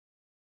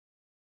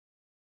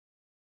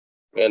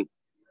And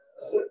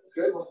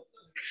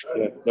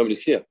yeah,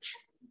 nobody's here.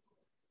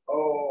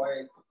 Oh,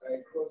 I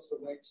closed the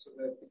mic so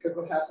that because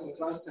what happened was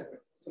last time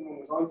someone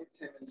was on for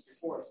 10 minutes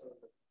before. So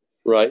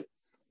right.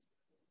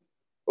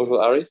 Over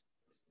Ari.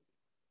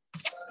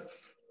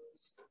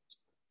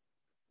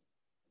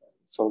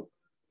 Phone.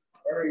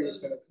 Ari is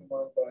going to come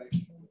on by.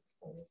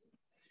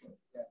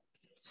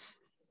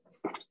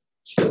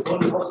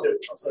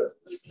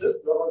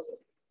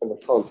 On the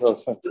phone. No,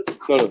 it's fine.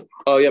 No.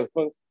 Oh, yeah,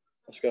 phone.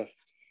 Let's go.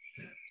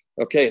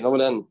 Okay, now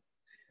then.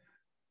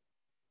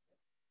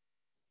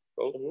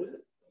 Go.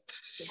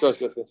 Go.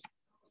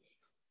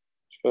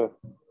 Sure.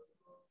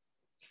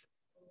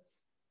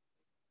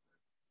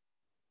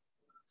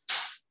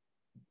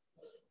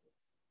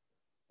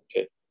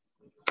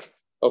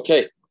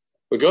 Okay,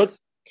 we're good.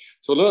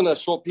 So we'll learn a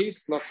short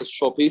piece, not such a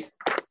short piece,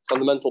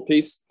 fundamental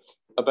piece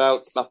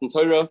about Matan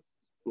Torah,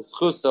 the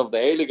schus of the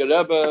Heilige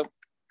Rebbe,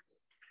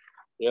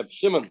 Reb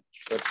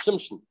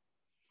Shimshon,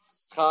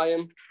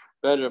 Chaim,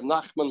 Ben Reb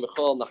Nachman,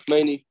 Michal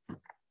Nachmani,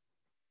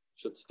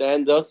 should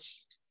stand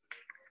us.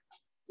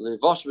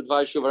 Levash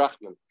B'dvay Shuv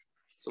Rachman.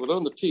 So we'll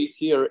learn the piece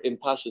here in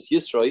Pashas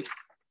Yisroi,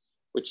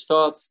 which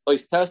starts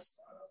Ois Tes,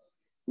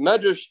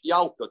 Medrash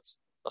Yalkut.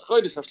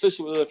 We'll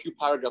learn a few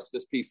paragraphs of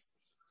this piece.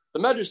 The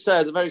Medrash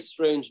says a very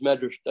strange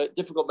Medrash,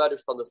 difficult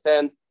Medrash to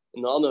understand.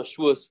 In the honor of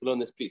Shavuos, we'll learn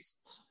this piece.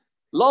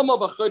 Lama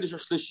b'chodesh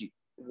hashlishi.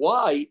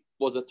 Why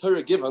was a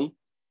Torah given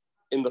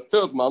in the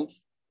third month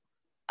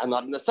and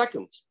not in the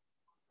second,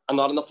 and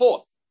not in the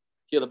fourth?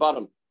 Here at the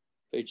bottom,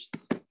 page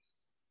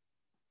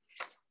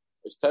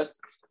test.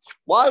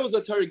 Why was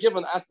the Torah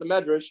given, asked the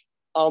Medrash,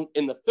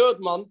 in the third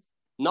month,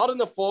 not in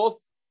the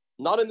fourth,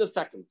 not in the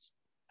second,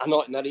 and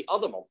not in any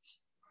other month?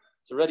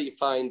 So already you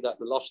find that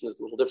the Lashon is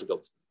a little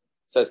difficult.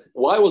 Says,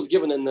 why was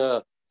given in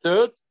the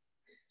third,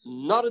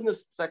 not in the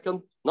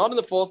second, not in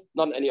the fourth,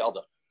 not in any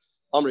other?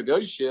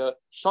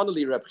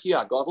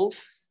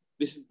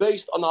 This is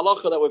based on the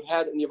halacha that we've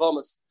had in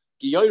Yavamas.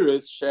 If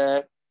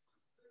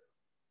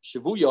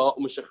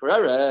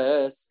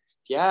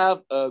you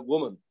have a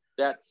woman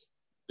that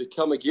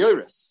become a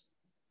gioris,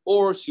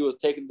 or she was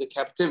taken into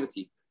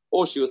captivity,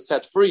 or she was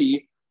set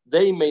free,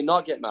 they may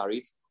not get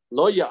married.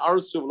 You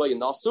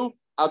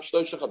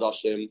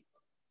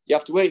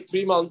have to wait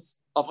 3 months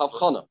of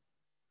Havchana.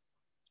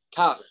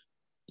 Kach,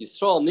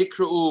 Yisrael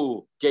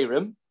Nikra'u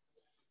Gerim.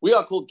 We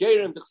are called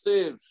Gerim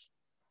T'chsiv.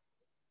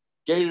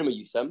 Gerim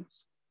Yisem.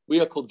 We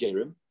are called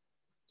Gerim.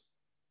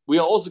 We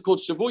are also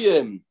called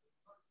Shavuyim.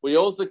 We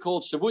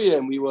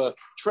were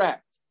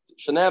trapped.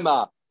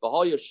 Shanema,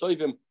 V'haya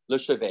Shovim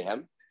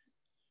L'Shavehem.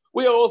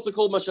 We are also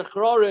called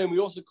Mashacharim. We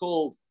are also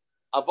called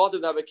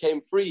Avodim that became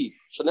free.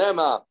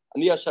 Shanema,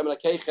 Ani Hashem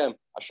Lakechem,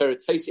 Asher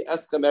Tzesi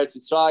Eschem Eretz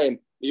Mitzrayim,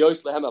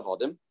 V'yos Lehem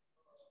Avodim.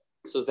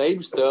 Says the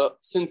Eibishter,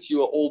 since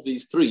you are all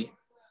these three,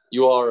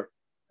 you are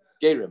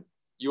Gerim,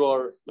 you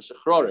are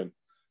Meshachrarim,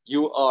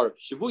 you are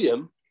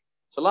Shavuyim.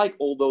 So like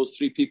all those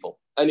three people,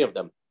 any of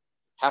them,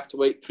 have to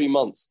wait 3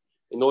 months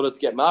in order to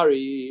get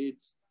married.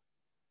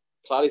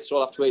 Klal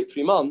Yisrael have to wait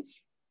 3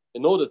 months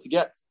in order to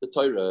get the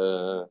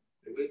Torah.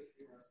 They wait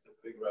 3 months to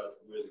figure out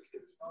where the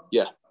kids from?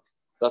 Yeah,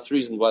 that's the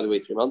reason why they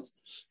wait 3 months.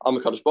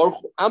 Amakadosh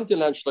Baruch Hu, Amtin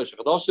Len Shlosh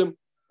Chadashim,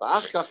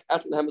 Va'achach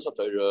Et Lehem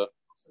Torah.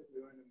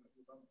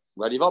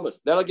 Then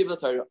I'll give the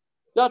Torah.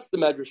 That's the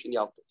Medrash in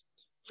Yalkut.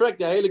 Frek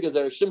the Heilige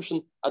Zera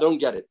Shimshon, I don't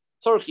get it.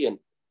 Tzorchian,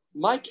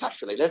 my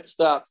kashrei. Let's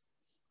start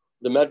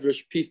the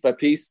Medrash piece by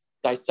piece,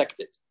 dissect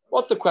it.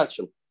 What's the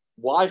question?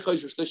 Why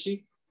Chodesh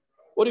Shlishi?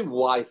 What do you mean,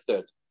 why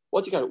third?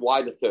 What's you got?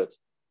 Why the third?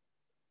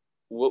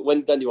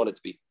 When then do you want it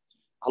to be?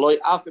 What do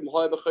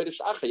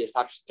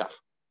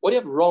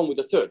you have wrong with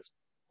the third?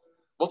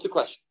 What's the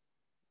question?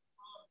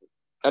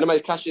 And my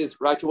kasha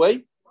is right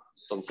away.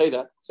 Doesn't say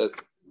that. It says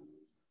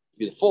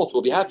the fourth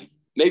will be happy.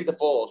 Maybe the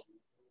fourth.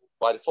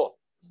 Why the fourth?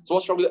 So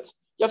what's wrong with it?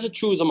 You have to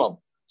choose a month.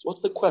 So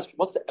what's the question?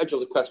 What's the edge of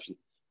the question?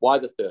 Why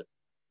the third?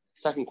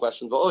 Second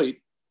question.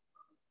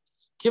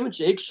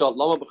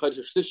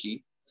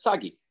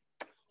 Sagi.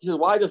 He says,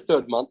 why the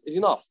third month is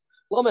enough?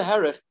 Why do you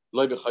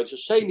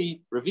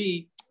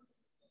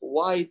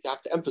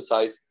have to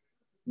emphasize?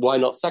 Why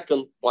not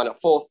second? Why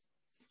not fourth?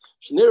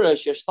 It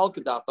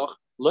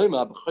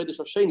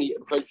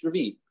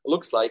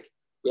looks like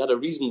we had a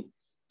reason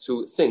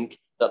to think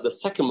that the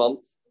second month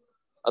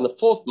and the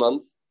fourth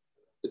month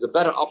is a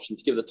better option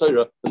to give the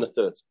Torah than the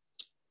third.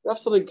 We have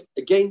something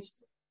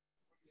against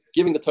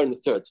giving the Torah in the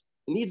third.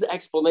 It needs an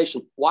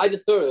explanation. Why the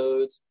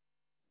third?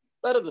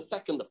 Better the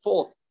second, the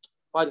fourth.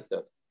 Why the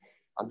third?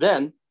 And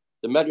then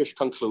the Medrash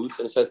concludes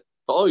and it says,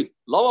 why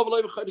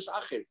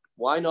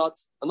not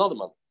another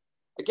month?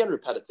 Again,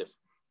 repetitive.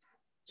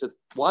 It says,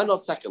 why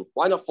not second?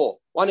 Why not fourth?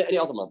 Why not any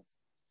other month?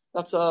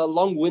 That's a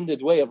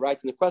long-winded way of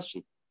writing the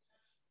question.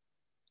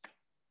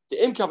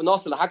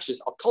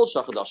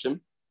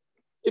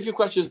 If your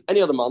question is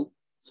any other month,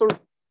 so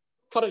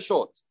cut it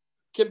short.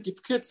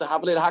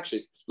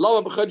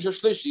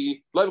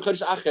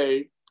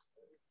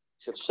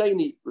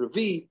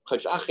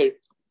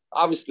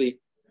 Obviously,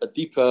 a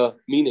deeper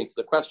meaning to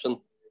the question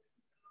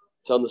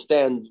to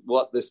understand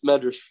what this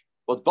Medrash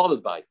was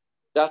bothered by.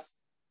 That's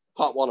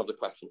part one of the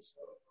questions.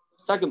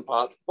 Second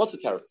part, what's a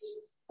teretz?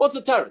 What's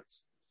a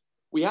teretz?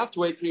 We have to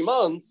wait 3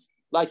 months,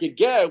 like a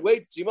ger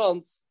waits 3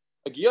 months,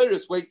 a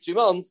geiris waits 3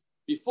 months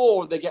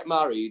before they get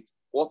married.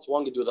 What's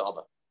one going to do with the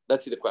other?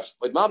 Let's see the question.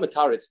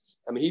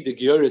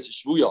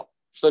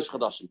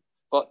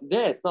 But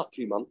there, it's not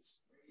 3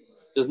 months.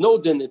 There's no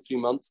din in 3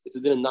 months. It's a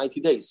din in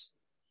 90 days.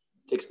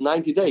 It takes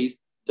 90 days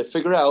to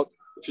figure out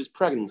if she's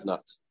pregnant or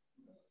not.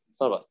 It's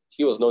not about,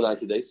 he was no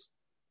 90 days.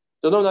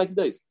 There's no 90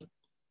 days. It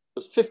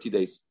was 50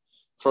 days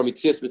from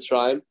Yitzias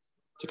Mitzrayim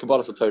to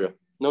Kabbalas HaTorah.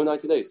 No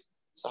 90 days.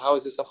 So how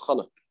is this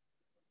Avchana?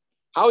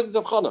 How is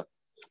this Avchana?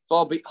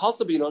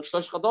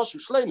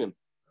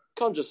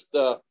 Can't just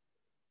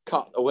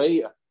cut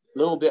away a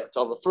little bit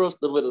of the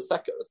first, little bit of the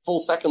second, full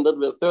second, little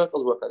bit of the third.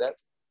 Doesn't work like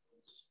that.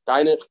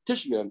 Deine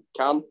Tishmiyim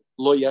can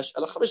lo yesh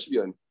el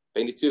chamishmiyim.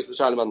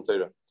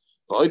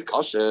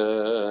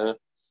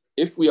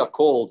 If we are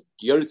called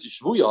Gyeritzi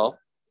Shvuya,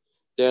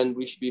 then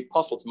we should be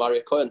possible to marry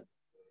a Kohen.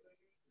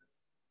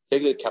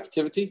 Taken in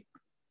captivity,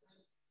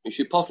 we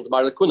should be possible to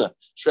marry a Kuna.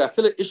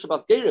 Shreafila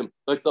Ishabas Gerim,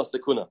 like that's the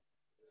Kuna.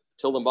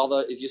 Till the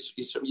mother is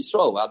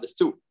Yisrael. We have this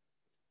too.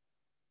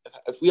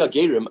 If we are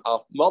Gerim,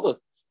 our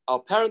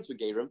parents were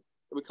Gerim,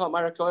 then we can't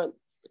marry a Kohen.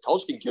 The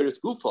Kolshkin Gyeritz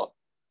Gufa.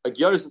 A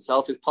Gyeritz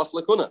itself is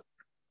possible Kuna.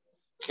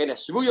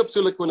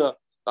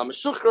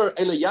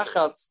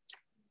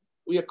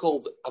 We are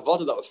called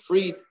Avodah that was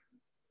freed.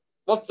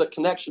 What's the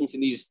connection to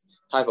these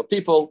type of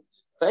people?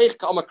 We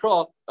become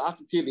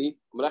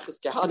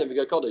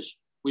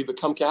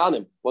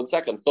Kehanim. 1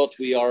 second. Thought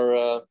we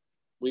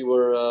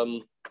were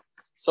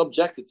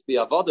subjected to be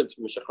Avodim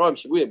to Meshachrim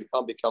Shavuos. We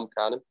can't become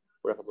Kehanim.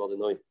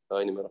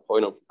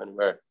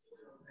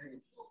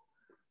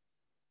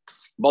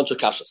 Bunch of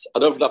kashas. I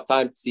don't have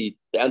time to see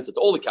the answer to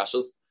all the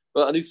kashas,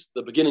 but at least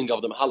the beginning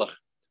of the Mahalach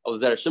of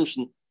the Zera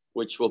Shimshon,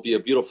 which will be a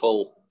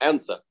beautiful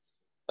answer.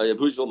 Let's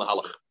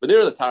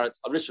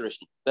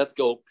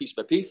go piece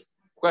by piece,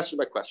 question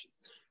by question.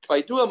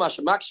 All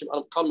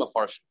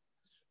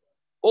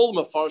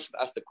the Mefarshim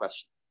ask the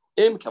question.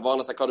 The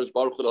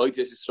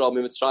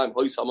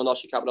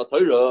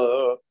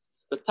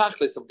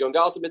tachlis of going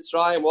out to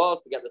Mitzrayim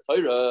was to get the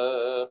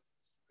Torah.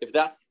 If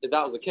that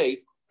was the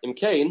case, in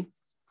Cain,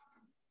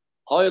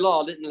 we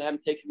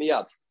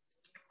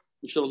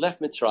should have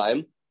left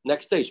Mitzrayim.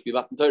 Next day should be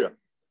back in Torah.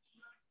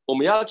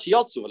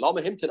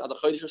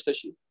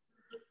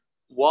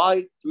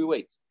 Why do we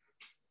wait?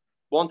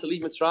 Want to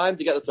leave Mitzrayim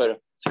to get the Torah?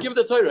 So give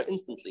the Torah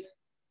instantly.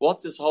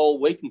 What's this whole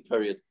waiting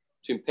period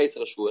between Pesach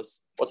and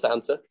Shavuos? What's the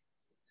answer?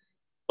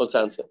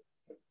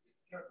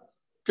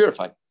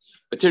 Purify.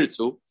 We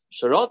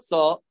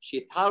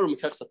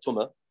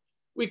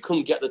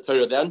couldn't get the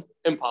Torah then.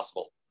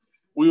 Impossible.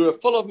 We were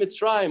full of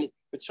Mitzrayim.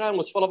 Mitzrayim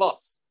was full of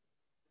us.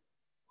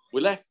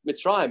 We left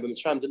Mitzrayim, but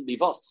Mitzrayim didn't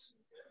leave us.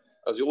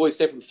 As we always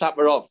say from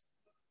Satmarov,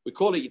 we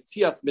call it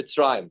Yitzias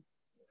Mitzrayim.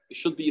 It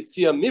should be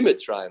Yitzia Mi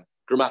Mitzrayim,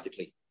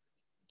 grammatically.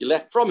 You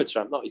left from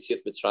Mitzrayim, not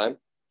Yitzias Mitzrayim.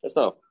 That's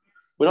no.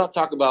 We're not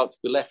talking about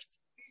we left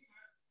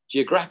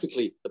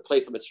geographically the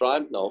place of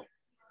Mitzrayim. No.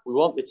 We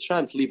want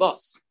Mitzrayim to leave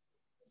us.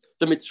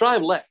 The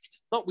Mitzrayim left,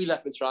 not we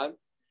left Mitzrayim.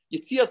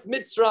 Yitzias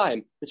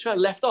Mitzrayim. Mitzrayim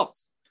left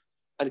us.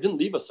 And it didn't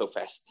leave us so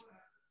fast.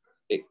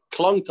 It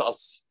clung to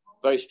us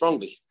very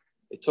strongly.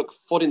 It took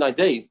 49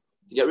 days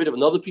to get rid of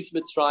another piece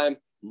of Mitzrayim,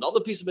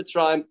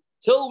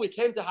 till we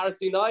came to Har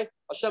Sinai.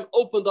 Hashem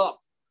opened up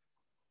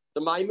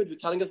the Maimon, we're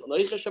telling us,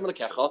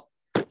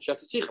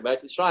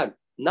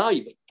 now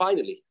you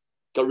finally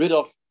got rid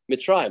of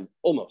Mitzrayim,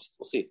 almost.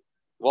 We'll see. It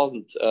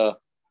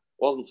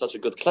wasn't such a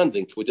good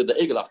cleansing. We did the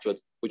Egel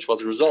afterwards, which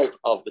was a result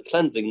of the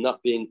cleansing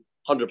not being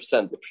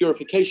 100%. The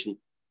purification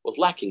was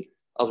lacking,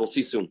 as we'll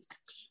see soon.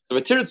 So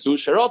there's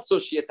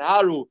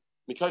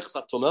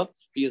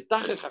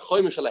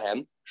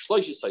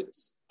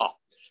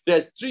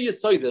 3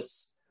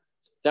 Yisoidis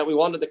that we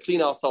wanted to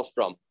clean ourselves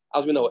from.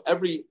 As we know,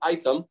 every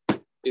item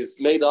is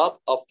made up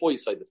of 4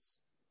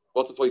 Yisoidis.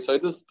 What's the 4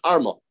 Yisoidis?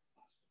 Arma,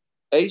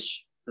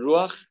 Eish,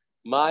 Ruach,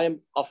 Mayim,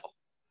 Afa.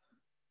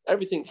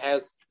 Everything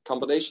has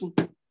combination.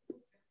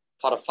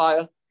 Pot of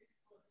fire,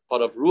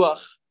 pot of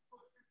Ruach,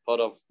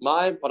 pot of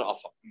Mayim, pot of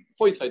Afa.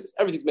 4 Yisoidis.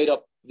 Everything's made up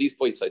of these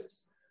 4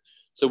 Yisoidis.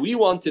 So we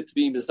wanted to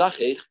be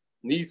Mizachech,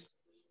 these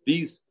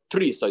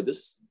 3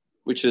 Yisoidis,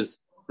 which is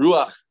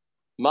Ruach,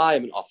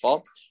 Mayim, and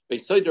Afa.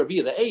 Yisoid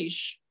via the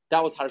Eish,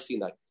 that was Har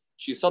Sinai.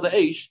 She saw the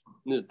Eish,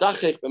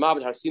 Nizdachech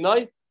b'mabed Har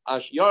Sinai,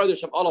 ash yarder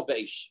shem olav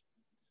be'Eish.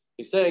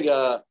 He's saying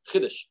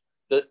Chiddush.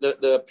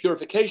 The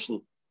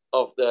purification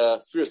of the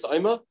Sphere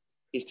Sa'ima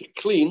is to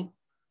clean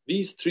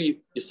these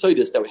 3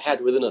 Yisoidis that we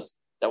had within us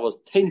that was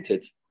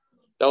tainted,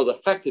 that was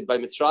affected by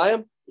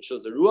Mitzrayim, which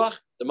was the Ruach,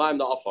 the Mayim,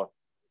 the Afar.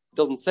 It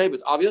doesn't say, but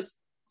it's obvious.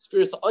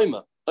 Sphere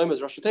Sa'ima. Oima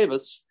is Rosh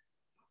Tevas.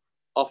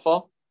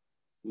 Afar,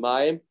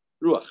 Mayim,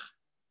 Ruach.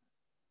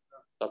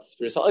 That's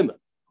Sphere Sa'ima.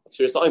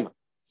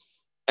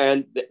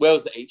 And where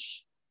was the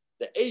Eish?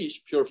 The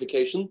Eish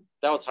purification,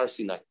 that was Har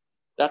Sinai.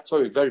 That's why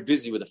we're very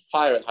busy with the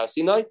fire at Har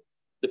Sinai.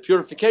 The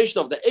purification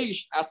of the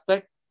Eish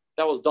aspect,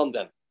 that was done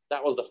then.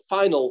 That was the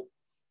final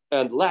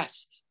and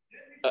last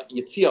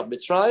Yitzhak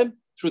Mitzrayim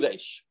through the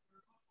Ish.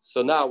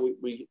 So now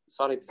we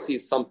starting to see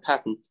some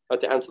pattern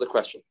to answer the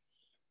question.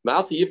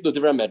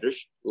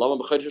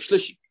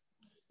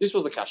 This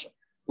was the kasha.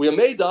 We are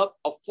made up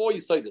of 4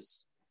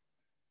 Yisodis,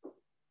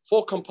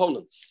 4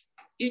 components.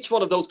 Each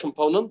one of those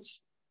components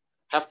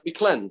have to be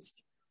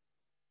cleansed.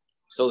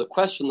 So the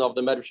question of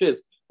the Medrash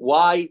is,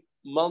 why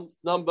month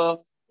number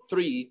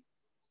 3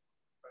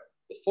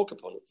 is 4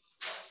 components?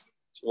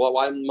 So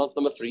why month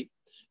number 3?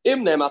 If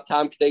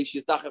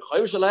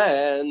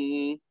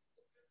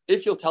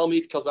you'll tell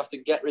me, because we have to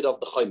get rid of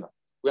the chayma,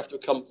 we have to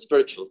become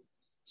spiritual.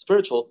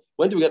 Spiritual,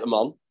 when do we get the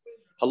man?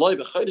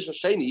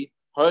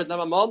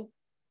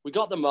 We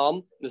got the man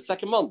in the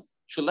 2nd month.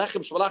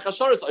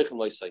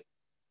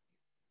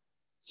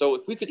 So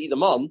if we could eat the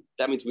man,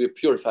 that means we are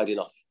purified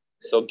enough.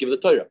 So give the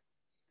Torah.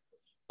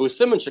 If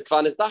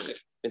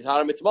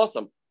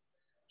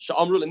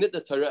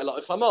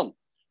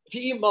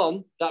you eat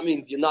man, that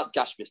means you're not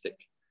gashmistic.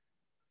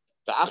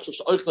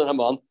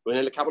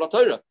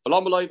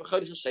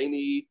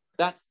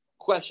 That's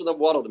question of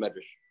one of the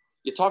medrash.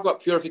 You talk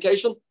about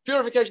purification.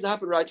 Purification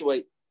happened right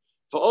away.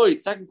 For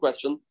second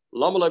question,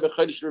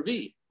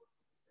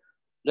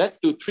 let's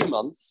do 3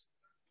 months,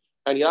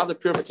 and you have the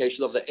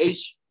purification of the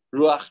Eish,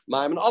 Ruach,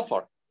 Mayim, and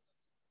Afar.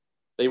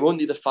 They won't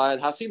need the fire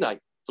and Hasinai.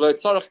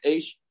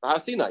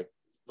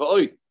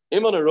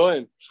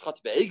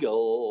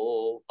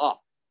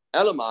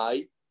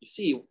 Elamai, you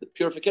see, the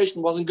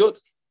purification wasn't good.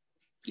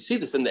 You see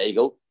this in the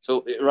Egel,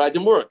 so it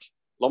didn't work.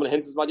 So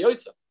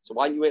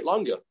why didn't you wait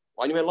longer?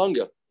 The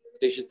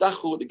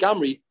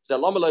Gamri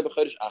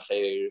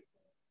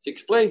he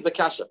explains the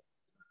kasha.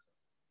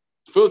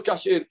 The first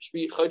kasha is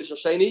Shvi Chodesh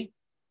Hasheni.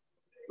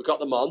 We got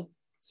the man.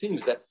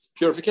 Seems that's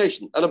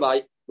purification. Elamai,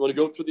 you want to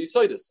go through these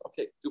sodas?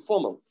 Okay, do 4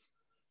 months.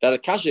 Now the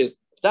kasha is,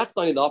 if that's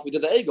not enough, we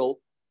did the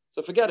Egel,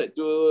 so forget it.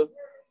 Do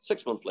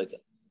 6 months later.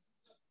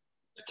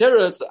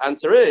 The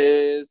answer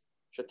is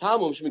what's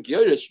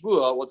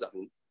that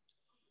mean?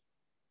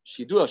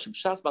 Shidua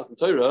Shimshas Matan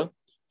Torah,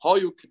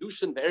 Hayu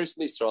Kedushin Be'eretz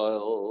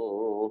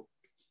Yisrael.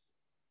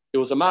 It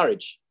was a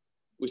marriage.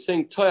 We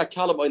sing Toya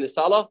Kalab Oy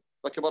Nisala,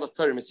 like about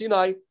Torah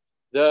Messinai.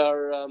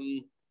 Their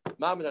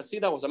Ma'amad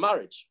HaSinai was a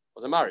marriage.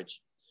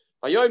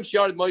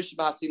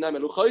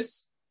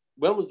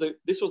 When was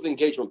this was the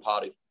engagement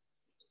party?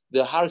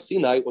 The Har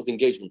Sinai was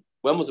engagement.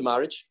 When was the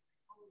marriage?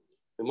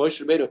 When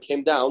Moshe Rabbeinu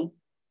came down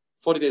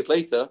 40 days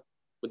later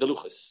with the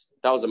Luchos.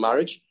 That was a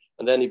marriage.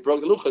 And then he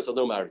broke the Luchos, so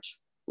no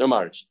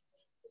marriage.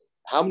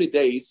 How many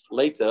days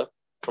later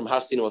from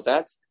Har Sinai was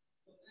that?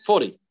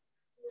 40.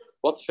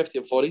 What's 50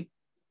 and 40?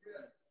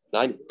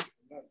 90.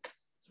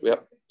 So we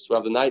have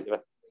the 90.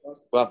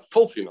 We have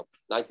full 3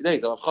 months, 90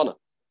 days of Chana.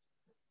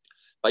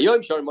 By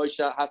Yom Shor Moshe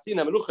Har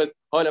Sinai Meluchos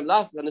Holam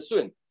Lasses and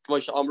Nesuin.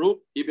 Moshe Amru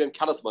Ibim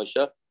Kalas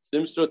Moshe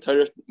Snimstro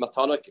Torah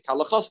Matana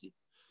Kala Chosn.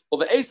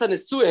 Over Asa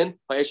Nesuin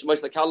by Eshe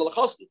Moshe Kala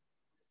Chosn.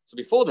 So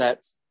before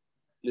that,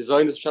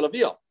 Nizoin is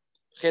Shalavia.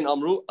 Chen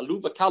Amru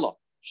Aluva Kala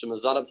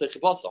Shemazadam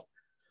Techipasa.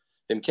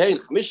 Imkain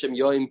Chamishim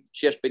Yoim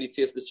Shesh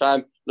Benitzias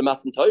B'Shaim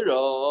Lematan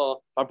Torah.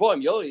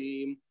 Arboim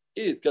Yoim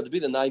is going to be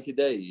the 90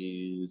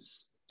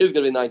 days. Is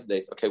going to be 90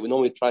 days. Okay, we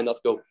normally try not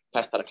to go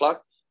past 10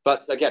 o'clock,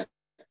 but again,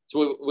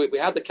 so we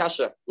had the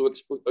kasha. We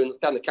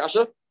understand the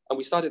kasha, and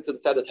we started to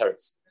understand the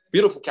teretz.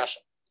 Beautiful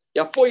kasha.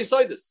 You have 4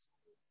 Yisodis.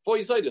 4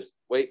 Yisodis.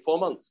 Wait 4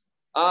 months.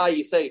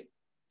 You say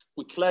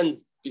we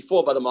cleanse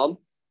before by the man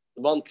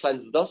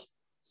cleanses us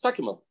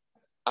 2nd month,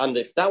 and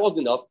if that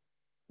wasn't enough,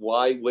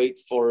 why wait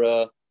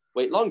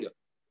longer?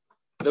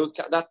 So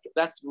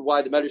that's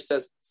why the Medrash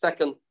says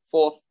 2nd,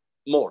 4th,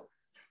 more.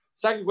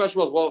 Second question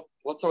was, well,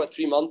 what's about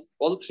 3 months?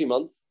 Was it 3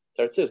 months?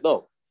 There it says,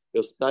 no. It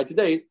was 90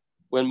 days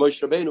when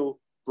Moshe Rabbeinu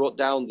brought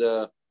down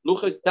the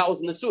Luchos. That was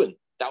the Nesuin.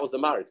 That was the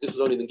marriage. This was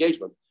only the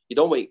engagement. You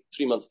don't wait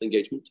 3 months for the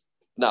engagement.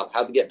 Now,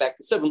 how to get back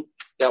to 7,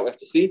 that we have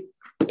to see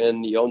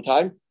in your own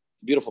time.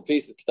 It's a beautiful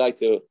piece. It's nice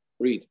to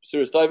read.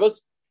 Serious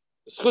divers.